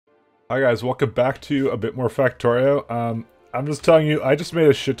Hi guys, welcome back to a bit more Factorio. I'm just telling you, I just made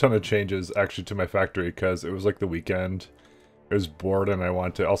a shit ton of changes actually to my factory because it was like the weekend. I was bored and I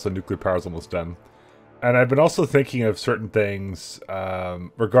wanted to, also nuclear power is almost done. And I've been also thinking of certain things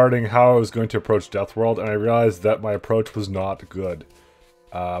regarding how I was going to approach Deathworld, and I realized that my approach was not good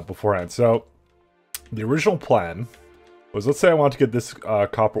beforehand. So the original plan was, let's say I want to get this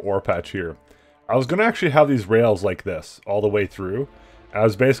copper ore patch here. I was going to actually have these rails like this all the way through. I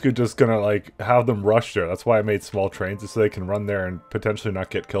was basically just gonna like have them rush there. That's why I made small trains, so they can run there and potentially not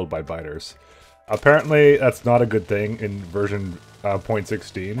get killed by biters. Apparently, that's not a good thing in version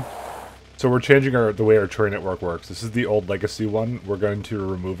 0.16. So we're changing the way our train network works. This is the old legacy one. We're going to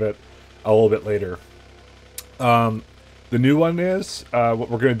remove it a little bit later. The new one is, what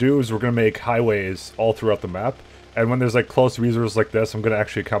we're going to do is we're going to make highways all throughout the map. And when there's like close resources like this, I'm going to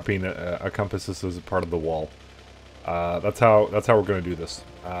actually encompass this as a part of the wall. That's how we're going to do this.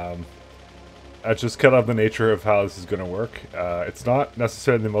 That's just kind of the nature of how this is going to work. It's not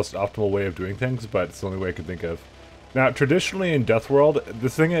necessarily the most optimal way of doing things, but it's the only way I can think of. Now, traditionally in Deathworld, the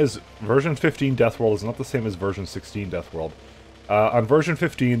thing is, version 15 Deathworld is not the same as version 16 Deathworld. On version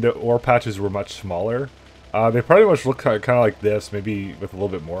 15, the ore patches were much smaller. They pretty much look kind of like this, maybe with a little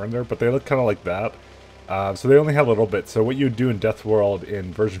bit more in there, but they look kind of like that. So they only have a little bit. So what you'd do in Deathworld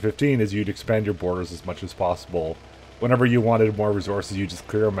in version 15 is you'd expand your borders as much as possible. Whenever you wanted more resources, you just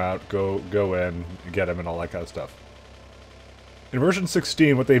clear them out, go in, get them, and all that kind of stuff. In version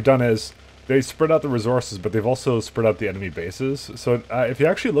 16, what they've done is they spread out the resources, but they've also spread out the enemy bases. So if you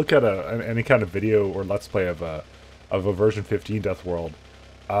actually look at any kind of video or let's play of a version 15 Deathworld,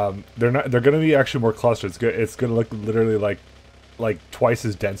 they're going to be actually more clustered. It's going to look literally like twice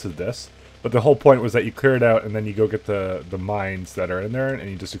as dense as this. But the whole point was that you clear it out and then you go get the mines that are in there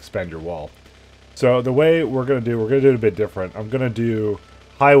and you just expand your wall. So the way we're going to do it a bit different. I'm going to do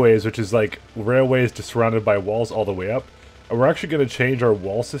highways, which is like railways just surrounded by walls all the way up. And we're actually going to change our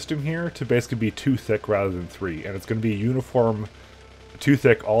wall system here to basically be 2 thick rather than 3. And it's going to be uniform 2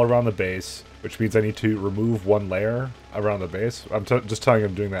 thick all around the base, which means I need to remove 1 layer around the base. I'm just telling you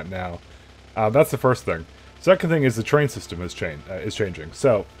I'm doing that now. That's the first thing. Second thing is the train system is changing.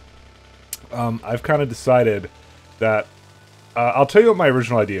 So I've kind of decided that I'll tell you what my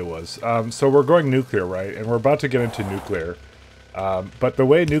original idea was. So we're going nuclear, right? And we're about to get into nuclear. But the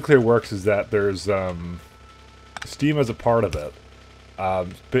way nuclear works is that there's steam as a part of it. So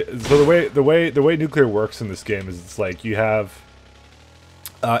the way nuclear works in this game is it's like you have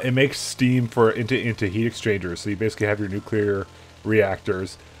it makes steam into heat exchangers. So you basically have your nuclear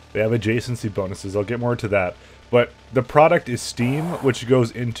reactors. They have adjacency bonuses. I'll get more into that. But the product is steam, which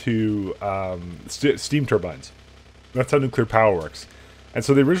goes into steam turbines. That's how nuclear power works. And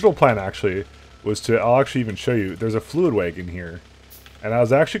so the original plan actually was to, I'll actually even show you, there's a fluid wagon here. And I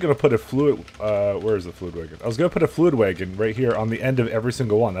was actually going to put a fluid, where is the fluid wagon? I was going to put a fluid wagon right here on the end of every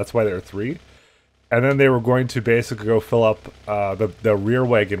single one. That's why there are 3. And then they were going to basically go fill up the rear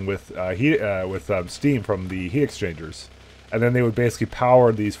wagon with steam from the heat exchangers. And then they would basically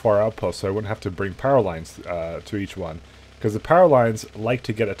power these far outposts, so I wouldn't have to bring power lines to each one. Because the power lines like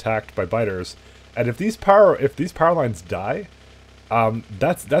to get attacked by biters. And if these power lines die,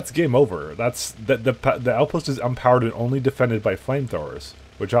 that's game over. The outpost is unpowered and only defended by flamethrowers,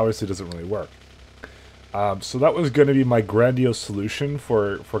 which obviously doesn't really work. So that was going to be my grandiose solution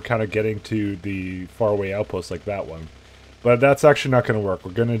for kind of getting to the faraway outpost like that one. But that's actually not going to work.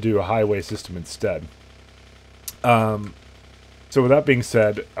 We're going to do a highway system instead. So with that being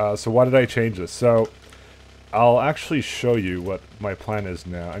said, so why did I change this? So I'll actually show you what my plan is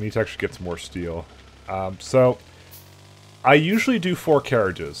now. I need to actually get some more steel. So I usually do 4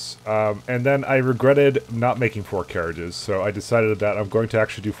 carriages, and then I regretted not making 4 carriages, so I decided that I'm going to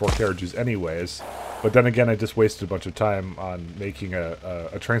actually do 4 carriages anyways. But then again, I just wasted a bunch of time on making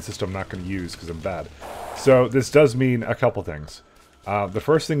a train system I'm not going to use because I'm bad. So this does mean a couple things. The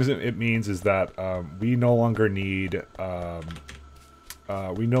first thing it means is that we no longer need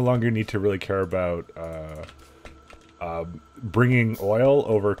to really care about bringing oil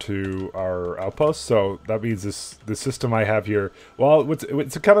over to our outpost. So that means the system I have here, well,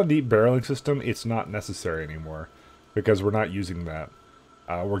 it's a kind of neat barreling system. It's not necessary anymore because we're not using that.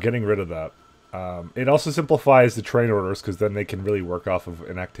 We're getting rid of that. It also simplifies the train orders because then they can really work off of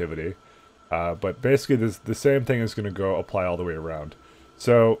inactivity. But basically, the same thing is going to apply all the way around.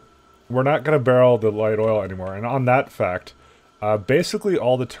 So we're not going to barrel the light oil anymore. And on that fact, basically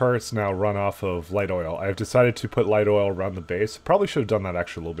all the turrets now run off of light oil. I've decided to put light oil around the base. Probably should have done that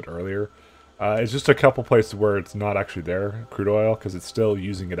actually a little bit earlier. It's just a couple places where it's not actually there, crude oil, because it's still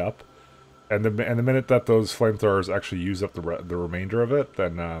using it up. And the minute that those flamethrowers actually use up the remainder of it,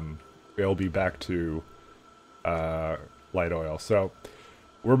 then it'll be back to light oil. So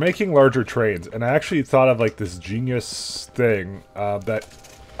we're making larger trains, and I actually thought of like this genius thing that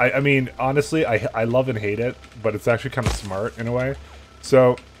I mean, honestly, I love and hate it, but it's actually kind of smart in a way.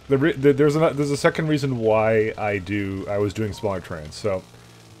 So there's a second reason why I was doing smaller trains. So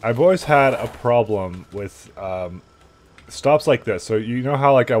I've always had a problem with stops like this. So you know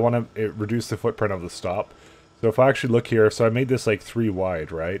how like I want to reduce the footprint of the stop. So if I actually look here, so I made this like 3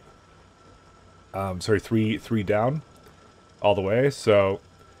 wide, right? Sorry, three down, all the way. So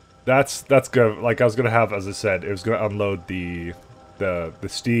that's good. Like I was gonna have, as I said, it was gonna unload the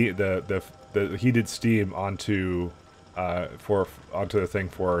steam, the heated steam onto onto the thing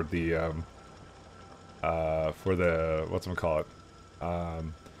for the what's it call it,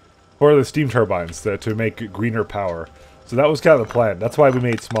 for the steam turbines to make greener power. So that was kind of the plan. That's why we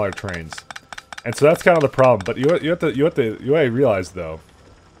made smaller trains, and so that's kind of the problem. But you have to I realized though.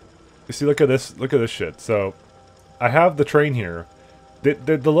 You see, look at this shit. So I have the train here.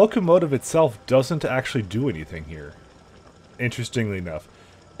 The locomotive itself doesn't actually do anything here. Interestingly enough,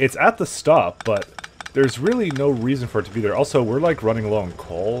 it's at the stop, but there's really no reason for it to be there. Also, we're like running low on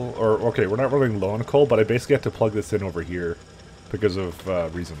coal, or okay, we're not running low on coal, but I basically have to plug this in over here because of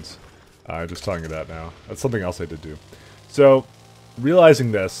reasons. I'm just telling you that now. That's something else I did do. So,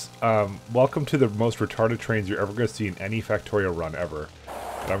 realizing this, welcome to the most retarded trains you're ever going to see in any Factorio run ever.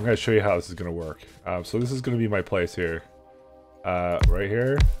 And I'm going to show you how this is going to work. So this is going to be my place here. Right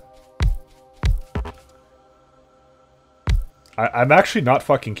here. I'm actually not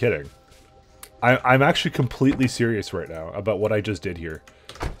fucking kidding. I'm actually completely serious right now about what I just did here.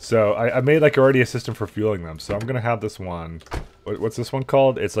 So I made like already a system for fueling them. So I'm going to have this one. What's this one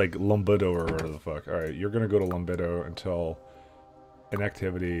called? It's like Lumbido or whatever the fuck. Alright, you're going to go to Lumbido until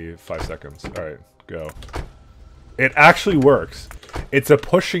inactivity 5 seconds. Alright, go. It actually works. It's a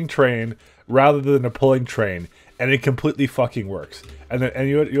pushing train rather than a pulling train, and it completely fucking works. And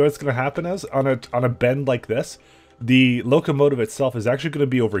you know what's going to happen is on a bend like this, the locomotive itself is actually going to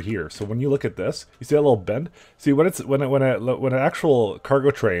be over here. So when you look at this, you see that little bend. See when an actual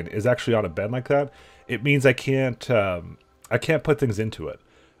cargo train is actually on a bend like that, it means I can't put things into it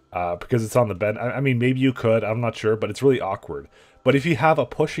because it's on the bend. I mean, maybe you could. I'm not sure, but it's really awkward. But if you have a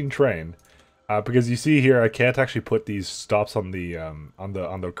pushing train. Because you see here, I can't actually put these stops on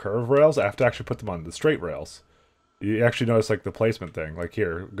the curve rails. I have to actually put them on the straight rails. You actually notice like the placement thing. Like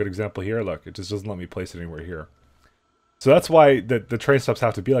here, good example here. Look, it just doesn't let me place it anywhere here. So that's why the train stops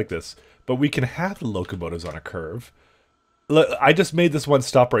have to be like this. But we can have the locomotives on a curve. Look, I just made this one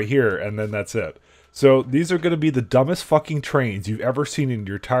stop right here, and then that's it. So these are going to be the dumbest fucking trains you've ever seen in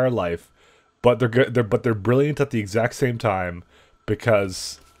your entire life, but they're good. They're brilliant at the exact same time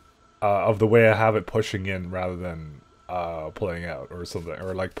because. Of the way I have it pushing in rather than pulling out or something,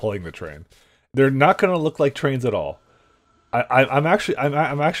 or like pulling the train. They're not going to look like trains at all. I'm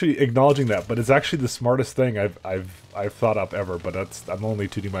actually acknowledging that, but it's actually the smartest thing I've thought up ever. But I'm only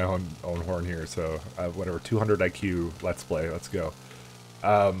tooting my own horn here. So whatever, 200 IQ. Let's play. Let's go.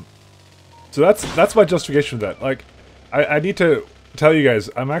 So that's my justification for that. Like, I need to tell you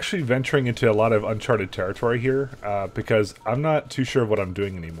guys, I'm actually venturing into a lot of uncharted territory here because I'm not too sure of what I'm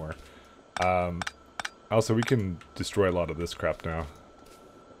doing anymore. Also, we can destroy a lot of this crap now.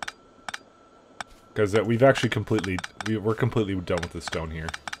 Because we've actually we're completely done with the stone here.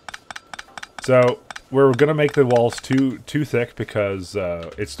 So, we're going to make the walls too thick because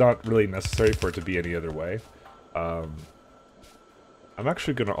it's not really necessary for it to be any other way. I'm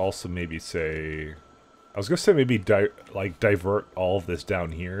actually going to also maybe say... I was going to say maybe divert all of this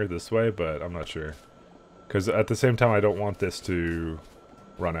down here this way, but I'm not sure. Because at the same time, I don't want this to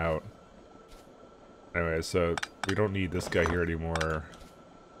run out. Anyway, so we don't need this guy here anymore.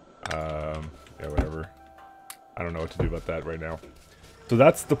 Yeah, whatever. I don't know what to do about that right now. So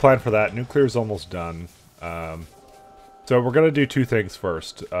that's the plan for that. Nuclear is almost done. So we're going to do 2 things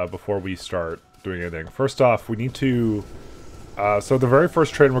first before we start doing anything. First off, we need to... so the very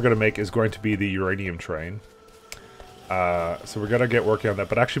first train we're going to make is going to be the uranium train. So we're going to get working on that.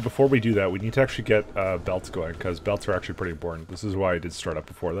 But actually, before we do that, we need to actually get belts going, because belts are actually pretty important. This is why I did start up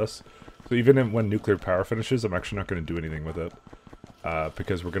before this. So even when nuclear power finishes, I'm actually not going to do anything with it.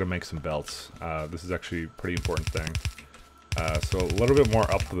 Because we're going to make some belts. This is actually a pretty important thing. So a little bit more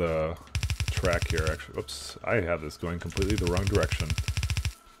up the track here, actually. Oops, I have this going completely the wrong direction.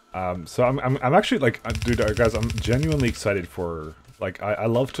 So I'm actually like, dude, guys, I'm genuinely excited for, like, I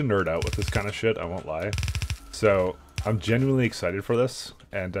love to nerd out with this kind of shit, I won't lie. So I'm genuinely excited for this,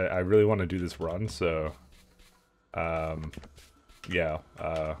 and I really want to do this run, so, yeah,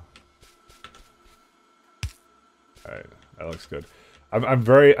 alright, that looks good.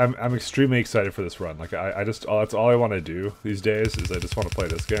 I'm extremely excited for this run. Like I just that's all I want to do these days is I just want to play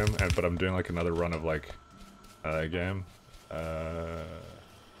this game, but I'm doing like another run of like game.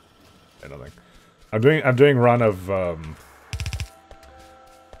 Nothing. I'm doing run of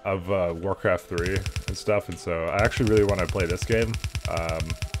Warcraft 3 and stuff, and so I actually really want to play this game.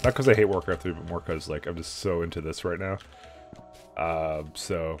 Not because I hate Warcraft 3, but more because like I'm just so into this right now.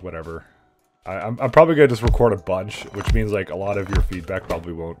 So whatever. I'm probably gonna just record a bunch, which means like a lot of your feedback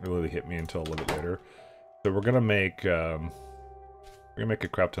probably won't really hit me until a little bit later. So we're gonna make a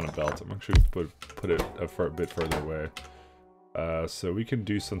crap ton of belts. I'm actually put it a bit further away, so we can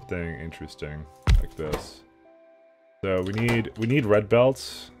do something interesting like this. So we need red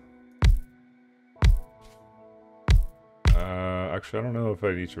belts. Actually, I don't know if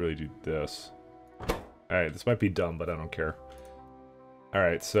I need to really do this. Alright, this might be dumb, but I don't care.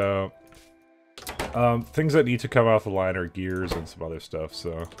 Alright, so things that need to come off the line are gears and some other stuff,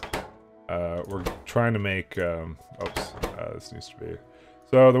 so we're trying to make this needs to be.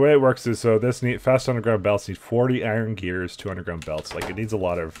 So the way it works is, so this fast underground belts need 40 iron gears, 2 underground belts. Like, it needs a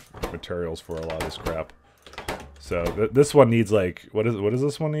lot of materials for a lot of this crap. So this one needs like, what does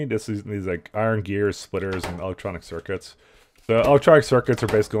this one need? This needs like iron gears, splitters, and electronic circuits. The electronic circuits are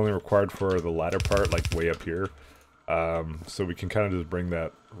basically only required for the latter part, like way up here. So we can kind of just bring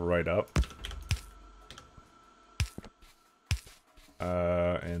that right up.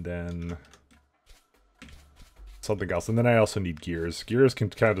 And then something else. And then I also need gears. Gears can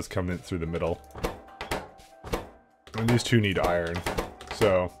kind of just come in through the middle. And these two need iron.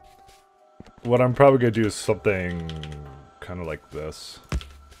 So what I'm probably going to do is something kind of like this.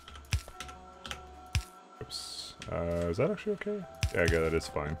 Oops. Is that actually okay? Yeah, that is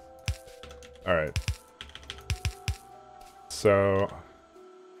fine. Alright. So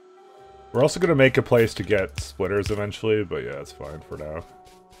we're also going to make a place to get splitters eventually, but yeah, it's fine for now.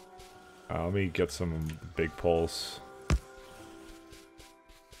 Let me get some big poles.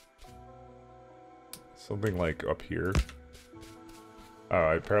 Something like up here. Oh,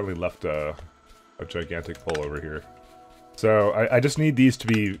 I apparently left a gigantic pole over here. So I just need these to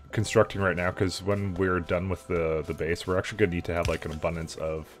be constructing right now, because when we're done with the base, we're actually going to need to have like an abundance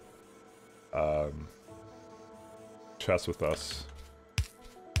of chests with us.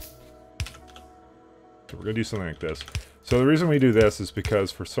 So we're going to do something like this. So the reason we do this is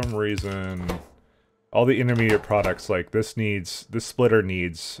because for some reason all the intermediate products, like this splitter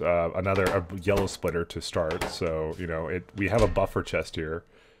needs a yellow splitter to start. So, you know, we have a buffer chest here.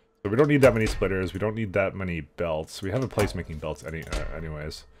 So we don't need that many splitters, we don't need that many belts. We have a place making belts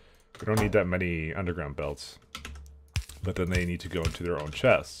anyways. We don't need that many underground belts. But then they need to go into their own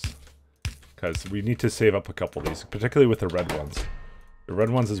chests. Because we need to save up a couple of these, particularly with the red ones. The red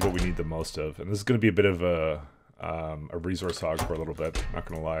ones is what we need the most of. And this is going to be a bit of a resource hog for a little bit, not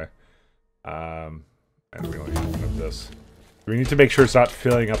going to lie. And we only need one of this. We need to make sure it's not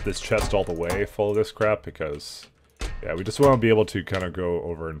filling up this chest all the way full of this crap, because yeah, we just want to be able to kind of go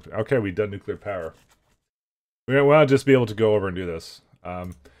over and... Okay, we've done nuclear power. We want to just be able to go over and do this.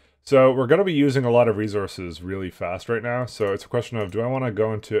 So we're going to be using a lot of resources really fast right now. So it's a question of, do I want to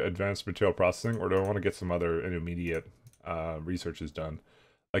go into advanced material processing, or do I want to get some other intermediate researches done?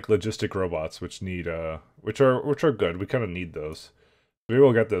 Like logistic robots, which need which are good. We kind of need those. Maybe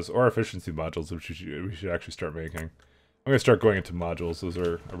we'll get those, or efficiency modules, which we should actually start making. I'm going to start going into modules. Those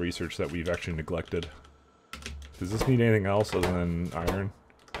are a research that we've actually neglected. Does this need anything else other than iron?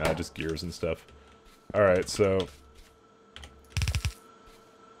 Just gears and stuff. Alright, so...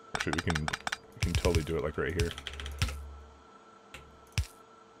 Actually, we can totally do it like right here.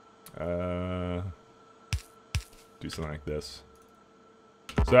 Do something like this.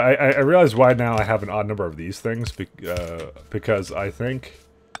 So I realize why now I have an odd number of these things, because I think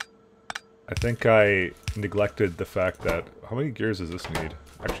I neglected the fact that... How many gears does this need?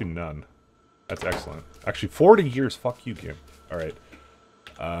 Actually, none. That's excellent. Actually, 40 gears. Fuck you, game. Alright.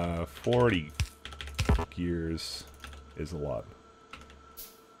 40 gears is a lot.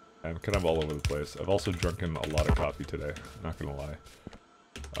 I'm kind of all over the place. I've also drunken a lot of coffee today. Not gonna lie.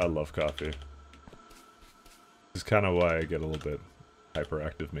 I love coffee. This is kind of why I get a little bit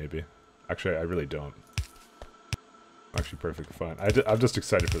hyperactive, maybe. Actually, I really don't. I'm actually perfectly fine. I'm just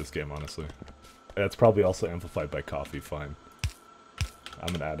excited for this game, honestly. It's probably also amplified by coffee, fine.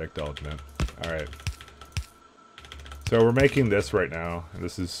 I'm an addict, I'll admit. Alright. So we're making this right now. And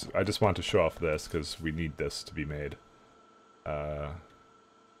this is... I just want to show off this, because we need this to be made. Okay,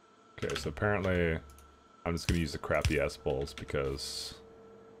 so apparently... I'm just going to use the crappy-ass bowls, because...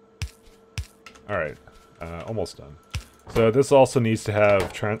 Alright. Almost done. So this also needs to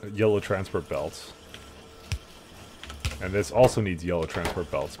have yellow transport belts. And this also needs yellow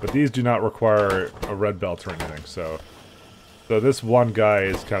transport belts. But these do not require a red belt or anything, so this one guy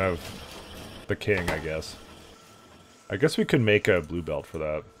is kind of the king, I guess. I guess we could make a blue belt for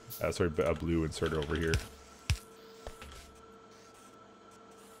that. Sorry, a blue inserter over here.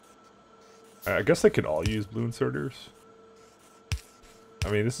 I guess they could all use blue inserters.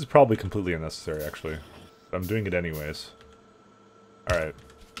 I mean, this is probably completely unnecessary, actually. But I'm doing it anyways. Alright.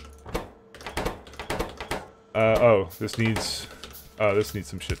 Oh, this needs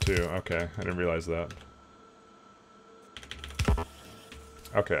some shit too. Okay, I didn't realize that.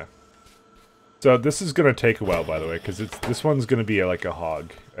 Okay. So this is gonna take a while, by the way, because this one's gonna be like a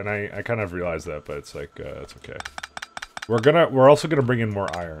hog, and I kind of realized that, but it's like it's okay. We're also gonna bring in more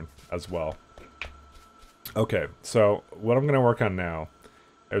iron as well. Okay, so what I'm gonna work on now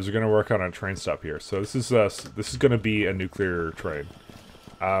is we're gonna work on a train stop here. So this is gonna be a nuclear train.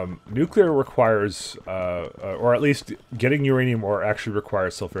 Nuclear requires, or at least getting uranium ore actually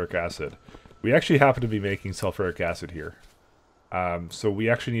requires sulfuric acid. We actually happen to be making sulfuric acid here. So we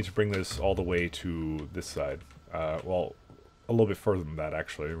actually need to bring this all the way to this side. Well, a little bit further than that,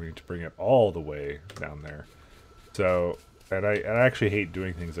 actually. We need to bring it all the way down there. So, and I actually hate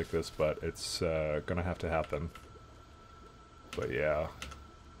doing things like this, but it's gonna have to happen. But yeah.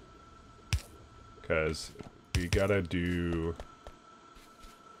 Because we gotta do...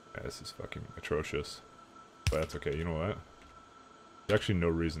 Yeah, this is fucking atrocious. But that's okay, you know what? There's actually no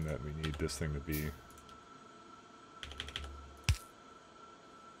reason that we need this thing to be...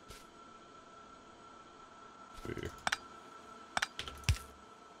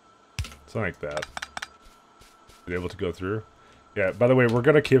 Something like that. Be able to go through. Yeah. By the way, we're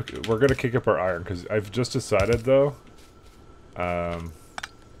gonna kick up our iron because I've just decided though.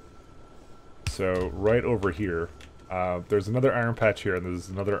 So right over here, there's another iron patch here, and there's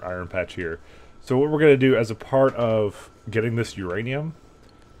another iron patch here. So what we're gonna do as a part of getting this uranium,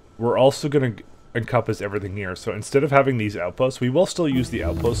 we're also gonna encompass everything here. So instead of having these outposts, we will still use the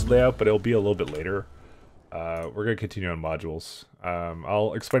outpost layout, but it'll be a little bit later. We're going to continue on modules.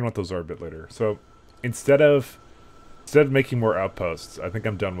 I'll explain what those are a bit later. So, instead of making more outposts, I think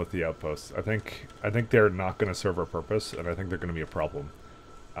I'm done with the outposts. I think they're not going to serve our purpose, and I think they're going to be a problem.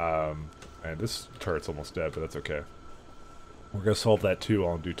 And this turret's almost dead, but that's okay. We're going to solve that too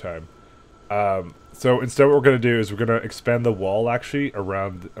all in due time. So, instead what we're going to do is we're going to expand the wall, actually,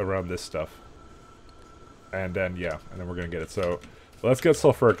 around this stuff. And then, yeah, and then we're going to get it. So... Let's get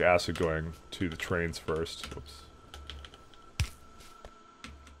sulfuric acid going to the trains first. Oops.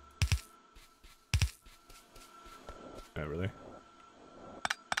 Oh, really?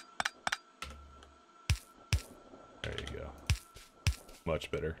 There you go.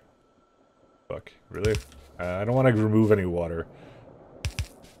 Much better. Fuck. Really? I don't want to remove any water.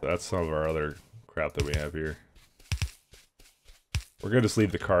 That's some of our other crap that we have here. We're gonna just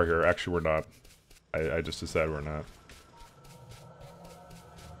leave the car here. Actually, we're not. I just decided we're not.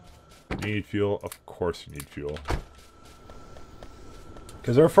 You need fuel? Of course you need fuel.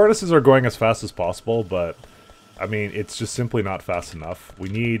 Because our furnaces are going as fast as possible, but I mean, it's just simply not fast enough. We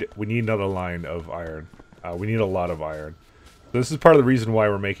need another line of iron. We need a lot of iron. So this is part of the reason why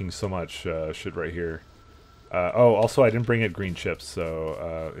we're making so much shit right here. Oh, also I didn't bring in green chips,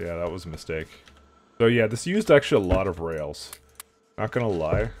 so yeah, that was a mistake. So yeah, this used actually a lot of rails. Not gonna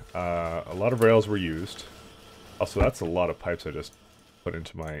lie, a lot of rails were used. Also, that's a lot of pipes I just put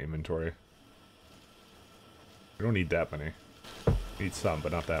into my inventory. We don't need that many. We need some,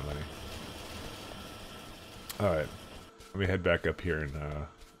 but not that many. Alright. Let me head back up here and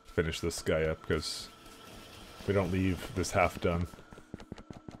finish this guy up, because we don't leave this half done.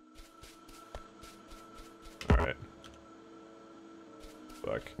 Alright.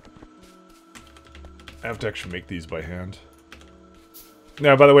 Fuck. I have to actually make these by hand.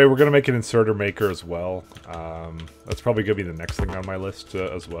 Now, by the way, we're going to make an inserter maker as well. That's probably going to be the next thing on my list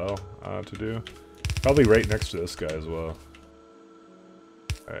as well to do. Probably right next to this guy as well.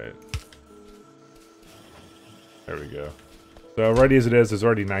 Alright. There we go. So already as it is, there's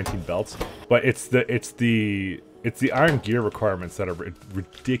already 19 belts. But it's the iron gear requirements that are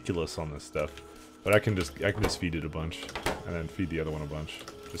ridiculous on this stuff. But I can just feed it a bunch. And then feed the other one a bunch.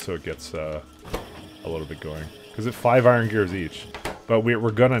 Just so it gets a little bit going. Because it's 5 iron gears each. But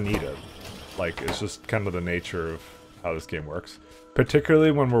we're gonna need it. Like, it's just kind of the nature of how this game works.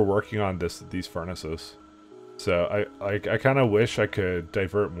 Particularly when we're working on these furnaces. So I kind of wish I could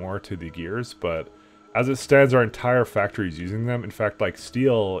divert more to the gears, but as it stands, our entire factory is using them. In fact, like,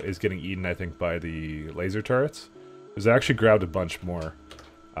 steel is getting eaten, I think, by the laser turrets. Because I actually grabbed a bunch more.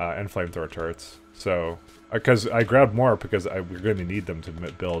 And flamethrower turrets. So, because I grabbed more because we're going to need them to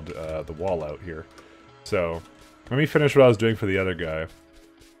build the wall out here. So, let me finish what I was doing for the other guy.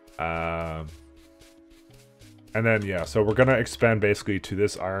 And then, yeah, so we're going to expand basically to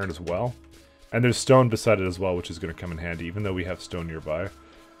this iron as well. And there's stone beside it as well, which is going to come in handy. Even though we have stone nearby,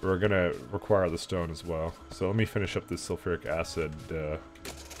 we're going to require the stone as well. So let me finish up this sulfuric acid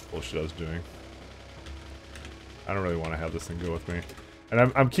bullshit I was doing. I don't really want to have this thing go with me.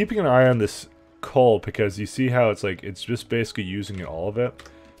 And I'm keeping an eye on this coal because you see how it's like, it's just basically using all of it.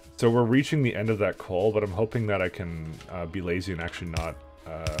 So we're reaching the end of that coal, but I'm hoping that I can be lazy and actually not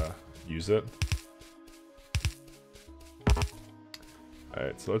use it.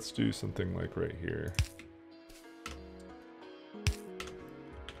 Alright, so let's do something like right here.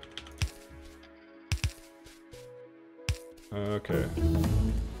 Okay.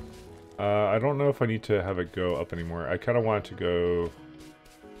 I don't know if I need to have it go up anymore. I kind of want it to go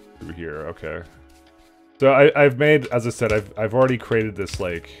through here. Okay. So I've made, as I said, I've already created this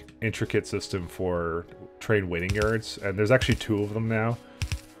like intricate system for train waiting yards, and there's actually 2 of them now.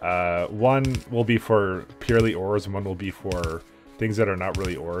 One will be for purely ores, and one will be for things that are not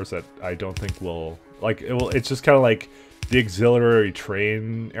really ores that I don't think will, like, it's just kind of like the auxiliary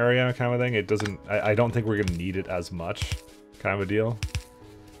train area kind of thing. It doesn't, I don't think we're going to need it as much kind of a deal.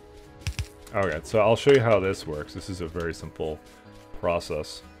 Okay, so I'll show you how this works. This is a very simple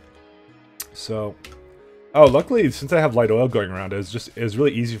process. So, oh, luckily, since I have light oil going around, it's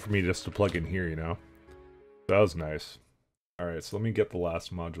really easy for me just to plug in here, you know? That was nice. Alright, so let me get the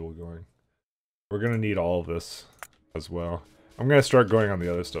last module going. We're going to need all of this as well. I'm going to start going on the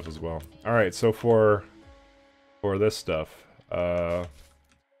other stuff as well. Alright, so for this stuff, so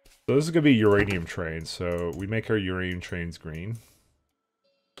this is going to be uranium trains. So we make our uranium trains green.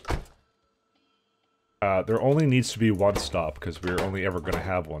 There only needs to be 1 stop because we're only ever going to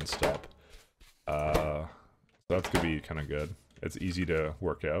have 1 stop. So that's going to be kind of good. It's easy to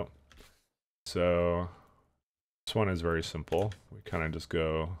work out. So this one is very simple. We kind of just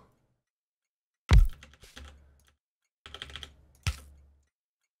go...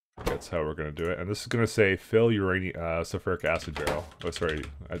 That's how we're going to do it. And this is going to say fill uranium sulfuric acid barrel. Oh, sorry.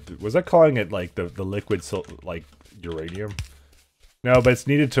 Was I calling it like the liquid like uranium? No, but it's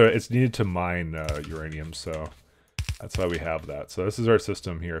needed to mine uranium, so that's why we have that. So this is our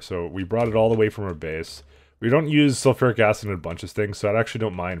system here. So we brought it all the way from our base. We don't use sulfuric acid in a bunch of things, so I actually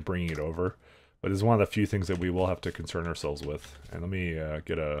don't mind bringing it over. But it's one of the few things that we will have to concern ourselves with. And let me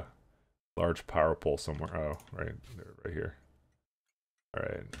get a large power pole somewhere. Oh, right here. All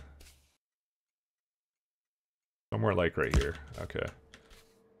right. Somewhere like right here. Okay.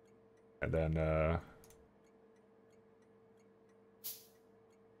 And then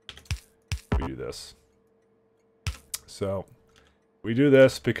we do this. So we do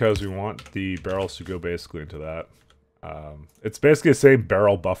this because we want the barrels to go basically into that. It's basically the same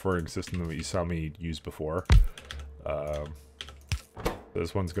barrel buffering system that you saw me use before.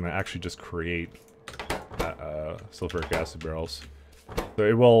 This one's going to actually just create sulfuric acid barrels. So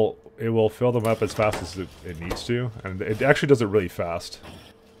it will fill them up as fast as it needs to, and it actually does it really fast.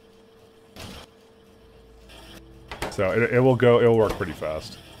 So it will work pretty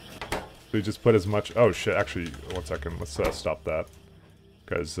fast. So you just put as much. Oh shit! Actually, 1 second. Let's stop that,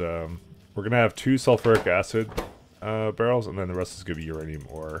 because we're gonna have 2 sulfuric acid barrels, and then the rest is gonna be uranium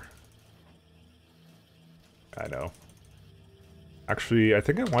ore. I know. Actually, I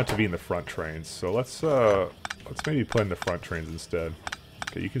think I want to be in the front trains, so let's maybe put in the front trains instead.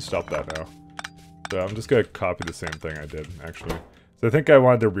 Okay, you can stop that now. So I'm just gonna copy the same thing I did, actually. So I think I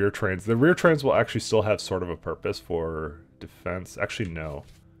wanted the rear trains. The rear trains will actually still have sort of a purpose for defense. Actually, no.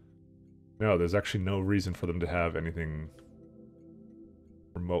 No, there's actually no reason for them to have anything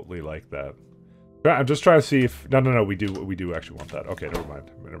remotely like that. I'm just trying to see if... No, we do actually want that. Okay,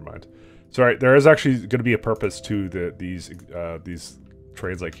 never mind. Sorry, there is actually going to be a purpose to these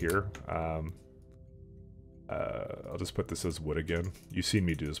trains like here. I'll just put this as wood again. You've seen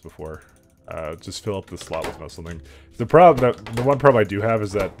me do this before. Just fill up the slot with something. The one problem I do have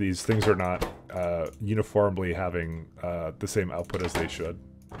is that these things are not uniformly having the same output as they should.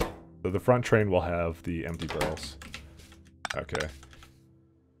 So the front train will have the empty barrels. Okay.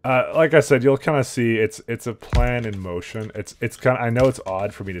 Like I said, you'll kind of see it's a plan in motion. It's kind of, I know it's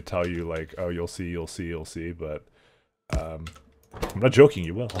odd for me to tell you like, oh, you'll see, but I'm not joking.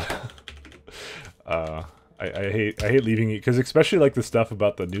 You will. I hate leaving you, because especially like the stuff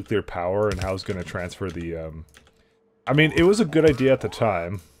about the nuclear power and how it's going to transfer the. I mean, it was a good idea at the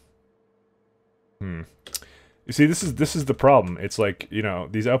time. You see, this is the problem. It's like, you know,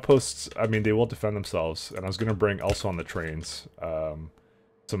 these outposts. I mean, they will defend themselves, and I was going to bring also on the trains.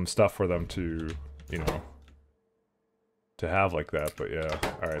 Some stuff for them to, you know, to have like that, but yeah.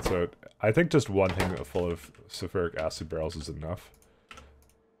 Alright, so I think just one thing full of sulfuric acid barrels is enough.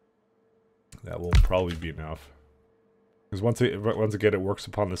 That will probably be enough. Because once again, it works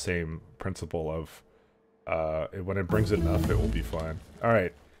upon the same principle of when it brings enough, it will be fine.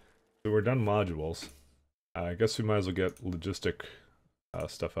 Alright, so we're done modules. I guess we might as well get logistic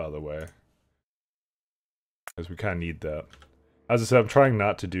stuff out of the way. Because we kind of need that. As I said, I'm trying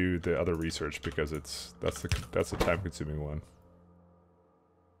not to do the other research because that's the time-consuming one.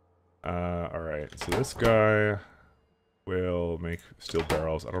 Alright, so this guy will make steel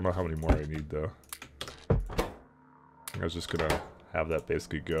barrels. I don't know how many more I need though. I was just gonna have that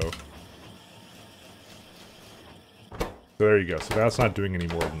basically go. So there you go. So that's not doing any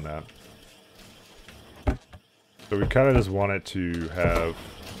more than that. So we kind of just want it to have...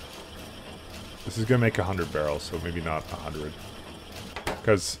 This is gonna make 100 barrels, so maybe not 100.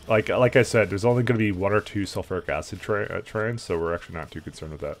 Because, like I said, there's only gonna be 1 or 2 sulfuric acid trains, so we're actually not too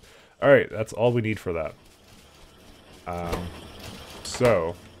concerned with that. Alright, that's all we need for that.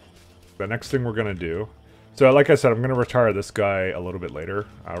 So, the next thing we're gonna do... So, like I said, I'm gonna retire this guy a little bit later.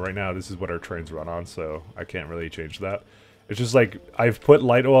 Right now, this is what our trains run on, so I can't really change that. It's just like, I've put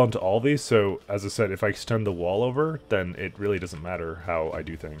light oil into all these, so, as I said, if I extend the wall over, then it really doesn't matter how I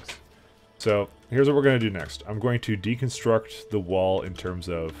do things. So, here's what we're gonna do next. I'm going to deconstruct the wall in terms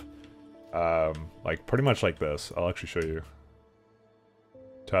of, like, pretty much like this. I'll actually show you.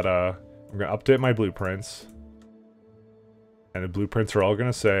 Ta-da! I'm gonna update my blueprints. And the blueprints are all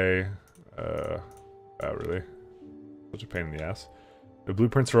gonna say, oh really? Such a pain in the ass. The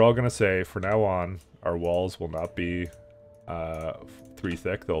blueprints are all gonna say, for now on, our walls will not be 3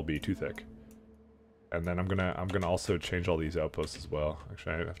 thick, they'll be 2 thick. And then I'm gonna also change all these outposts as well.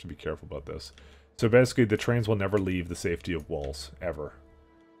 Actually, I have to be careful about this. So basically, the trains will never leave the safety of walls, ever.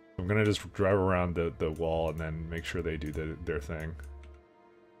 I'm gonna just drive around the wall and then make sure they do their thing.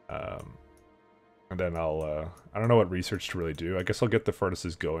 And then I'll, I don't know what research to really do. I guess I'll get the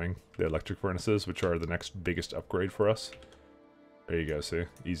furnaces going, the electric furnaces, which are the next biggest upgrade for us. There you go, see?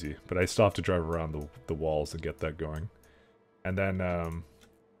 Easy. But I still have to drive around the walls and get that going. And then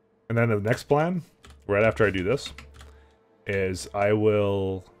the next plan, right after I do this, is I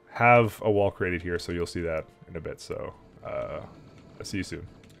will have a wall created here, so you'll see that in a bit, so, I'll see you soon.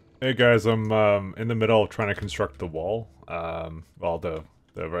 Hey guys, I'm in the middle of trying to construct the wall, well, the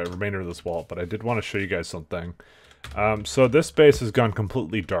remainder of this wall, but I did want to show you guys something. So this base has gone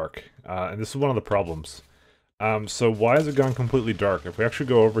completely dark, and this is one of the problems. So why has it gone completely dark? If we actually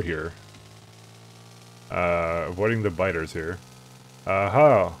go over here, avoiding the biters here.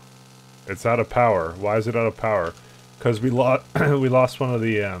 It's out of power. Why is it out of power? Because we lost one of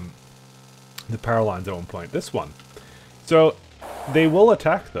the power lines at one point. This one. So they will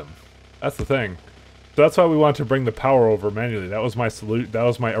attack them. That's the thing. So that's why we want to bring the power over manually. That was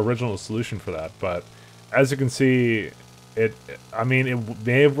my original solution for that. But as you can see, I mean, it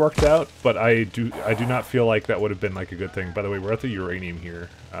may have worked out, but I do not feel like that would have been like a good thing. By the way, we're at the uranium here.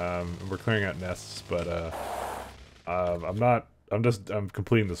 We're clearing out nests, but I'm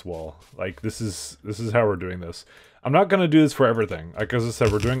completing this wall. Like this is how we're doing this. I'm not gonna do this for everything. Like as I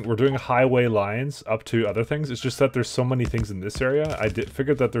said, we're doing highway lines up to other things. It's just that there's so many things in this area. I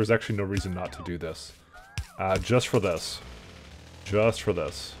figured that there's actually no reason not to do this. Just for this. Just for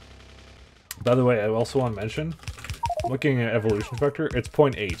this. By the way, I also want to mention, looking at evolution factor, it's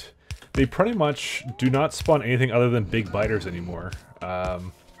 0.8. They pretty much do not spawn anything other than big biters anymore.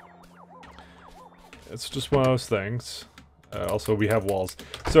 It's just one of those things. Also, we have walls.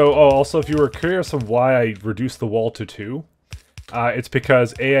 So, also, if you were curious of why I reduced the wall to 2, it's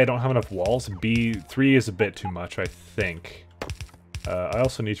because A, I don't have enough walls, B, 3 is a bit too much, I think. I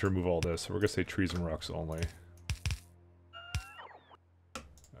also need to remove all this, so we're gonna say trees and rocks only.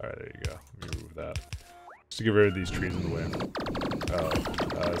 Alright, there you go. Let me remove that. Just to get rid of these trees in the way.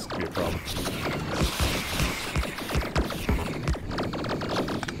 This could be a problem.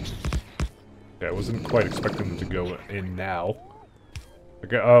 Yeah, I wasn't quite expecting them to go in now.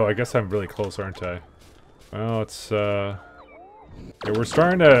 Okay, oh, I guess I'm really close, aren't I? Well, it's, yeah, we're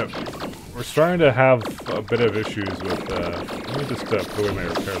starting to have a bit of issues with, let me just put away my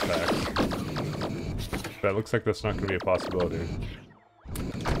repair packs. That looks like that's not going to be a possibility.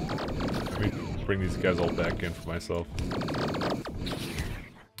 Let me bring these guys all back in for myself.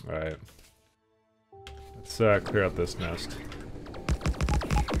 Alright. Let's clear out this nest.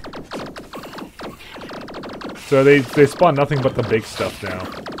 So they spawn nothing but the big stuff now.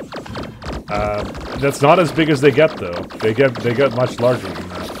 That's not as big as they get though. They get much larger than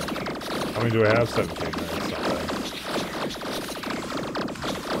that. How many do I have? 17. Right, that's not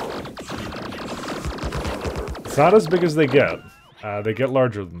bad. It's not as big as they get. They get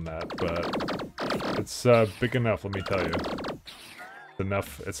larger than that, but it's big enough, let me tell you.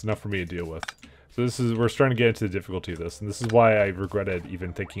 It's enough for me to deal with. So we're starting to get into the difficulty of this, and this is why I regretted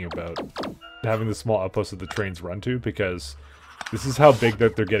even thinking about having the small outpost that the trains run to, because this is how big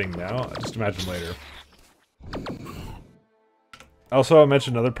that they're getting now. Just imagine later. Also, I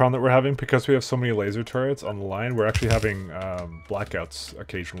mentioned another problem that we're having, because we have so many laser turrets on the line, we're actually having blackouts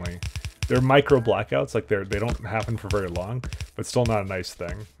occasionally. They're micro blackouts, like they don't happen for very long, but still not a nice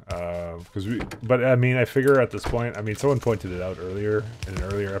thing. But I mean, I figure at this point, I mean, someone pointed it out earlier in an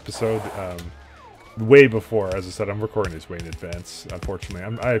earlier episode, way before. As I said, I'm recording this way in advance.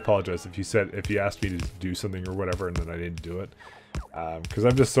 Unfortunately, I apologize if you asked me to do something or whatever, and then I didn't do it, because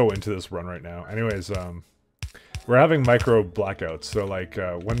I'm just so into this run right now. Anyways, we're having micro blackouts, so like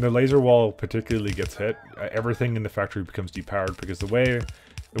when the laser wall particularly gets hit, everything in the factory becomes depowered, because the way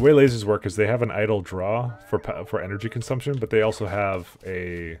lasers work is they have an idle draw for energy consumption, but they also have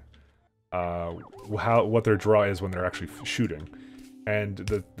a what their draw is when they're actually shooting. And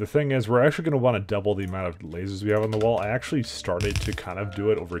the thing is, we're actually going to want to double the amount of lasers we have on the wall. I actually started to kind of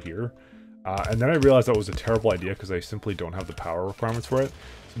do it over here, and then I realized that was a terrible idea because I simply don't have the power requirements for it.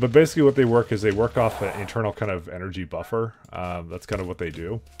 But basically what they work is they work off an internal kind of energy buffer. That's kind of what they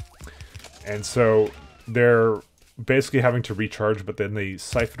do. And so they're basically having to recharge, but then they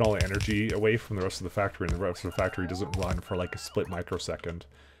siphon all the energy away from the rest of the factory, and the rest of the factory doesn't run for like a split microsecond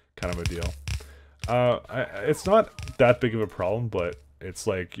kind of a deal. It's not that big of a problem, but it's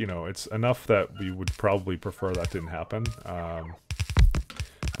like, you know, it's enough that we would probably prefer that didn't happen.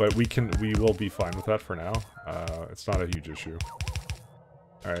 But we will be fine with that for now. It's not a huge issue.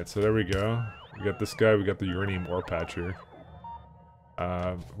 Alright, so there we go. We got this guy, we got the uranium ore patch here.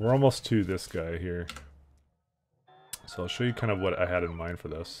 We're almost to this guy here. So I'll show you kind of what I had in mind for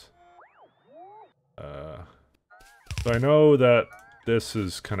this. So I know that this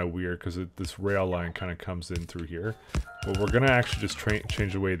is kind of weird because this rail line kind of comes in through here. But we're gonna actually just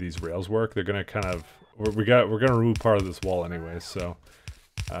change the way these rails work. They're gonna kind of we're gonna remove part of this wall anyway, so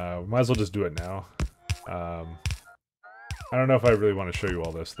we might as well just do it now. I don't know if I really want to show you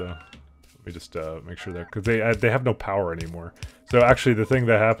all this though. Let me just make sure that, because they have no power anymore. So actually, the thing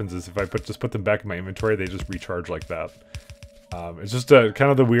that happens is if I just put them back in my inventory, they just recharge like that. It's just kind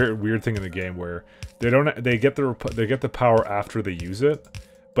of the weird thing in the game where they get the power after they use it,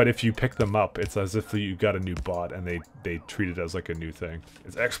 but if you pick them up, it's as if you got a new bot and they treat it as like a new thing.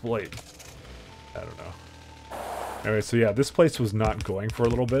 It's exploit. I don't know. Anyway, so yeah, this place was not going for a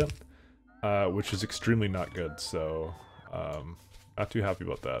little bit, which is extremely not good. So not too happy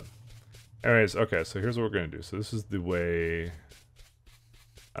about that. Anyways, okay, so here's what we're gonna do. So this is the way.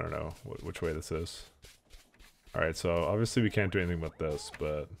 I don't know which way this is. Alright, so obviously we can't do anything about this,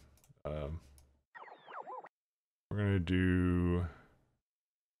 but we're gonna do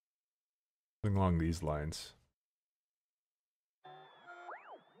something along these lines.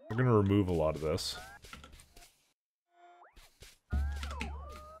 We're gonna remove a lot of this.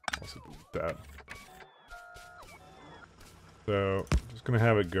 Also delete that. So I'm just gonna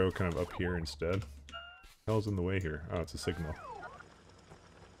have it go kind of up here instead. What the hell's in the way here? Oh, it's a signal.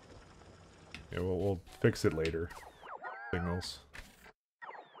 Yeah, we'll fix it later. Signals.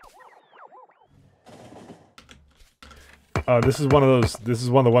 This is one of those. This is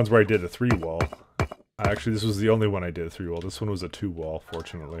one of the ones where I did a 3-wall. Actually, this was the only one I did a 3-wall. This one was a 2-wall.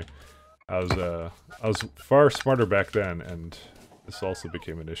 Fortunately, I was far smarter back then, and this also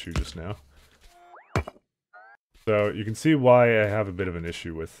became an issue just now. So you can see why I have a bit of an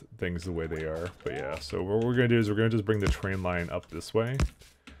issue with things the way they are. But yeah, so what we're gonna do is we're gonna just bring the train line up this way.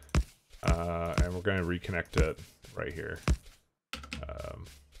 And we're going to reconnect it right here.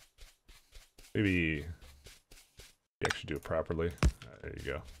 Maybe actually do it properly. There you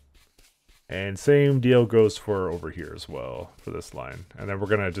go. And same deal goes for over here as well for this line. And then we're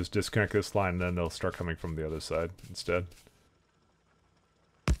going to just disconnect this line, and then they'll start coming from the other side instead.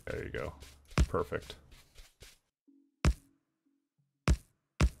 There you go. Perfect.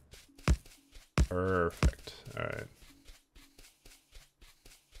 Perfect. Alright.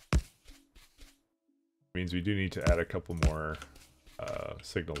 Means we do need to add a couple more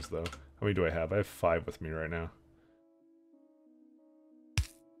signals though. How many do I have? I have 5 with me right now.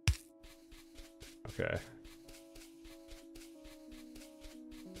 Okay.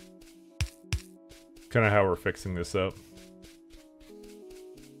 Kind of how we're fixing this up.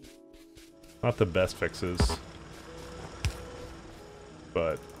 Not the best fixes,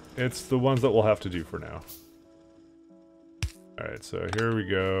 but it's the ones that we'll have to do for now. Alright, so here we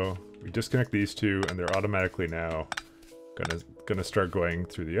go. We disconnect these two, and they're automatically now gonna start going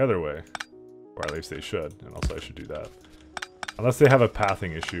through the other way. Or at least they should, and also I should do that. Unless they have a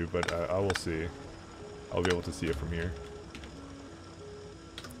pathing issue, but I will see. I'll be able to see it from here.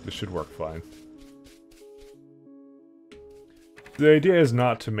 This should work fine. The idea is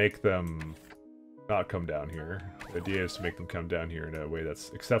not to make them not come down here. The idea is to make them come down here in a way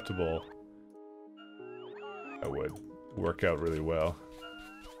that's acceptable. That would work out really well.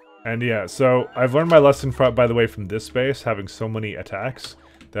 And yeah, so I've learned my lesson, by the way, from this base, having so many attacks,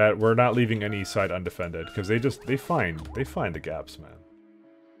 that we're not leaving any side undefended, because they find the gaps, man.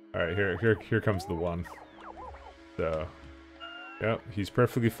 Alright, here comes the one. So, yep, he's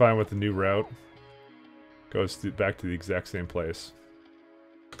perfectly fine with the new route. Goes back to the exact same place.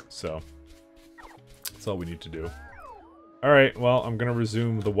 So, that's all we need to do. Alright, well, I'm gonna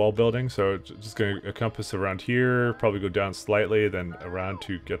resume the wall building, so just gonna compass around here, probably go down slightly, then around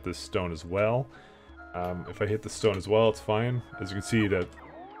to get this stone as well. If I hit the stone as well, it's fine. As you can see, that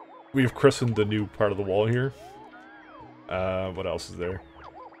we've christened the new part of the wall here. What else is there?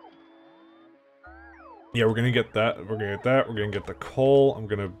 Yeah, we're gonna get that, we're gonna get that, we're gonna get the coal, I'm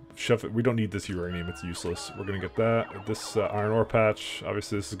gonna shove it, we don't need this uranium, it's useless. We're gonna get that, this iron ore patch,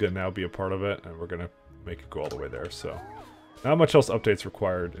 obviously this is gonna now be a part of it, and we're gonna make it go all the way there, so. Not much else updates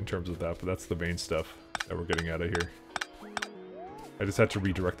required in terms of that, but that's the main stuff that we're getting out of here. I just had to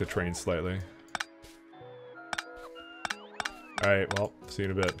redirect the train slightly. Alright, well, see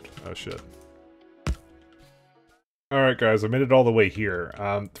you in a bit. Oh shit. Alright guys, I made it all the way here.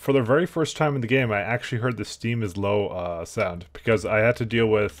 For the very first time in the game, I actually heard the steam is low sound, because I had to deal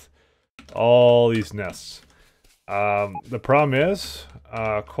with all these nests. The problem is,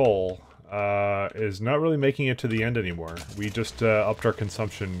 coal is not really making it to the end anymore. We just upped our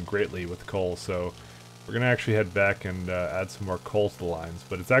consumption greatly with coal, so we're gonna actually head back and add some more coal to the lines,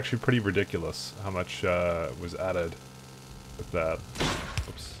 but it's actually pretty ridiculous how much was added with that.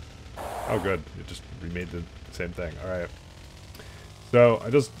 Oops. Oh good, it just remade the same thing. Alright. So,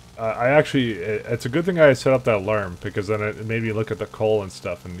 I actually, it's a good thing I set up that alarm, because then it made me look at the coal and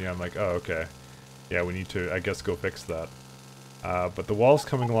stuff, and yeah, I'm like, oh, okay. Yeah, we need to, I guess, go fix that. But the wall's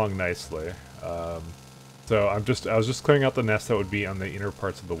coming along nicely. So I was just clearing out the nests that would be on the inner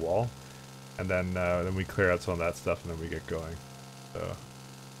parts of the wall, and then we clear out some of that stuff, and then we get going. So,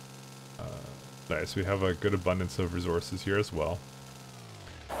 nice. We have a good abundance of resources here as well.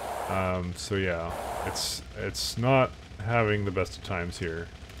 So yeah, it's not having the best of times here,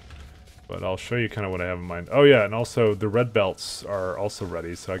 but I'll show you kind of what I have in mind. Oh yeah, and also the red belts are also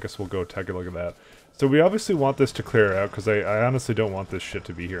ready, so I guess we'll go take a look at that. So we obviously want this to clear out, because I honestly don't want this shit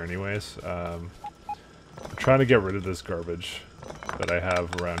to be here anyways. I'm trying to get rid of this garbage that I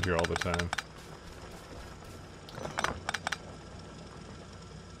have around here all the time.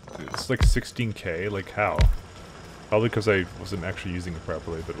 It's like 16k, like how? Probably because I wasn't actually using it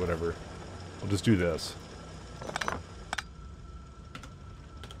properly, but whatever. I'll just do this.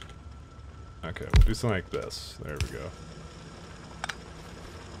 Okay, we'll do something like this. There we go.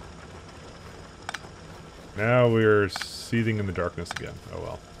 Now we're seething in the darkness again. Oh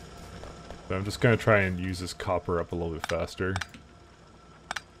well. So I'm just gonna try and use this copper up a little bit faster.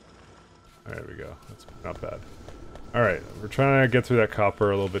 There we go. That's not bad. Alright, we're trying to get through that copper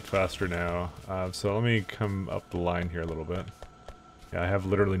a little bit faster now. So let me come up the line here a little bit. Yeah, I have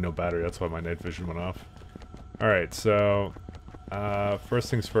literally no battery, that's why my night vision went off. Alright, so first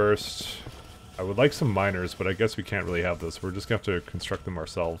things first, I would like some miners, but I guess we can't really have this. We're just gonna have to construct them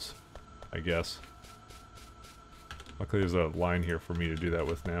ourselves, I guess. Luckily there's a line here for me to do that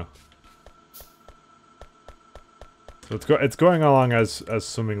with now. So it's going along as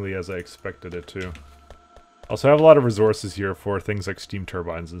swimmingly as I expected it to. Also, I have a lot of resources here for things like steam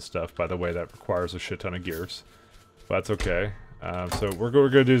turbines and stuff, by the way, that requires a shit ton of gears. But that's okay. So what we're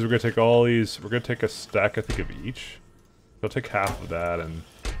going to do is we're going to take all these, we're going to take a stack, I think, of each. I'll take half of that and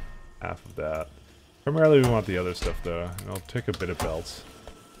half of that. Primarily we want the other stuff, though. And I'll take a bit of belts.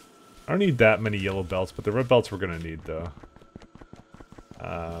 I don't need that many yellow belts, but the red belts we're going to need, though.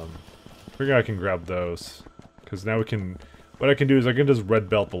 I figure I can grab those. Because now we can, what I can do is I can just red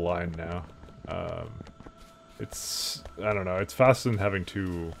belt the line now. It's, I don't know, it's faster than having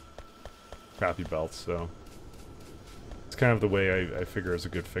two crappy belts, so it's kind of the way I figure is a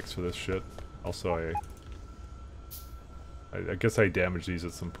good fix for this shit. Also, I guess I damaged these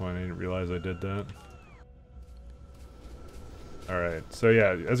at some point, I didn't realize I did that. Alright, so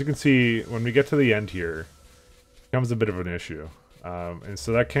yeah, as you can see, when we get to the end here, it becomes a bit of an issue. And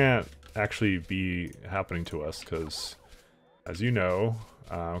so that can't actually be happening to us, because, as you know,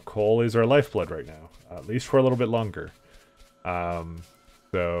 coal is our lifeblood right now, at least for a little bit longer.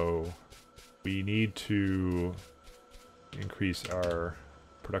 So we need to increase our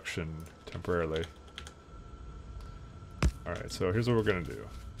production temporarily. Alright, so here's what we're gonna do.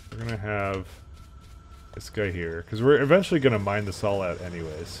 We're gonna have this guy here, because we're eventually gonna mine this all out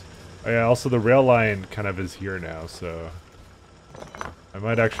anyways. Oh yeah, also the rail line kind of is here now, so I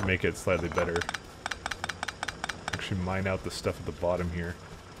might actually make it slightly better. Actually mine out the stuff at the bottom here.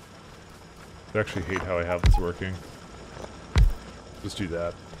 I actually hate how I have this working. Just do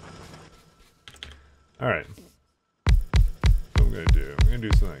that. Alright. What I'm gonna do, I'm gonna do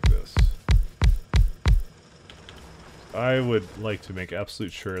something like this. I would like to make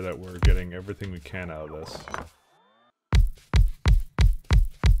absolute sure that we're getting everything we can out of this.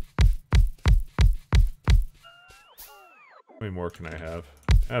 How many more can I have?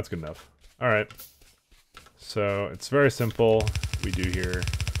 That's good enough. Alright. So, it's very simple. We do here.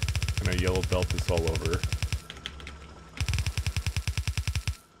 Gonna yellow belt this all over.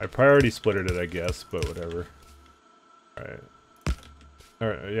 I priority splitted it, I guess, but whatever. Alright.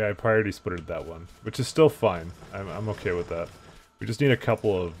 Alright, yeah, I priority splitted that one, which is still fine. I'm okay with that. We just need a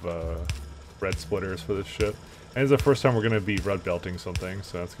couple of red splitters for this shit. And it's the first time we're gonna be red belting something,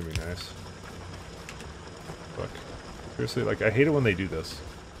 so that's gonna be nice. Fuck. Seriously, like, I hate it when they do this.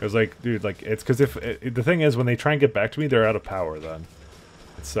 It's like, dude, like, it's because the thing is, when they try and get back to me, they're out of power then.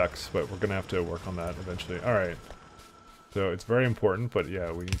 It sucks, but we're gonna have to work on that eventually. Alright. So, it's very important, but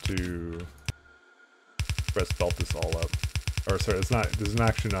yeah, we need to express belt this all up. Or, sorry, it's not, this is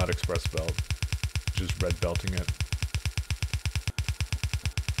actually not express belt. It's just red belting it.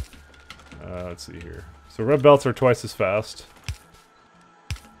 Let's see here. So, red belts are twice as fast.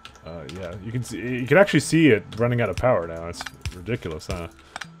 Yeah, you can actually see it running out of power now. It's ridiculous, huh?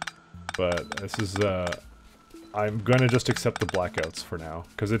 But this is, I'm gonna just accept the blackouts for now,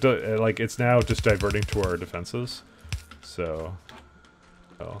 because it's now just diverting to our defenses. So,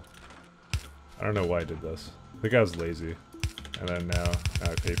 well, I don't know why I did this. I think I was lazy, and then now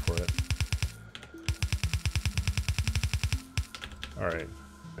I paid for it. All right,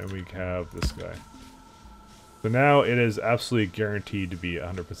 and we have this guy. So now it is absolutely guaranteed to be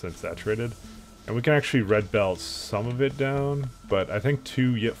 100% saturated. And we can actually red belt some of it down, but I think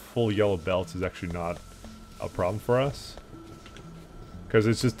 2 full yellow belts is actually not a problem for us. Because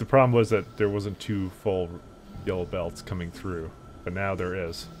it's just, the problem was that there wasn't 2 full yellow belts coming through, but now there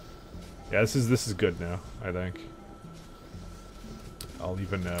is. Yeah, this is good now, I think. I'll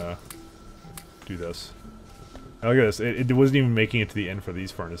even do this. Now look at this, it wasn't even making it to the end for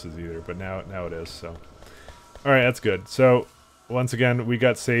these furnaces either, but now it is, so. Alright, that's good. So, once again, we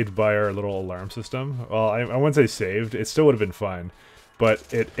got saved by our little alarm system. Well, I wouldn't say saved, it still would have been fine. But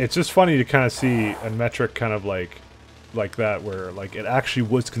it's just funny to kind of see a metric kind of like that, where like it actually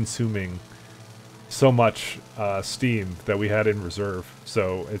was consuming so much steam that we had in reserve.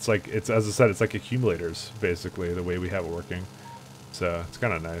 So it's like, as I said, it's like accumulators, basically, the way we have it working. So, it's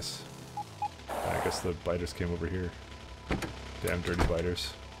kind of nice. I guess the biters came over here. Damn dirty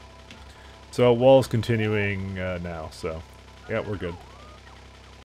biters. So, wall's continuing now, so yeah, we're good.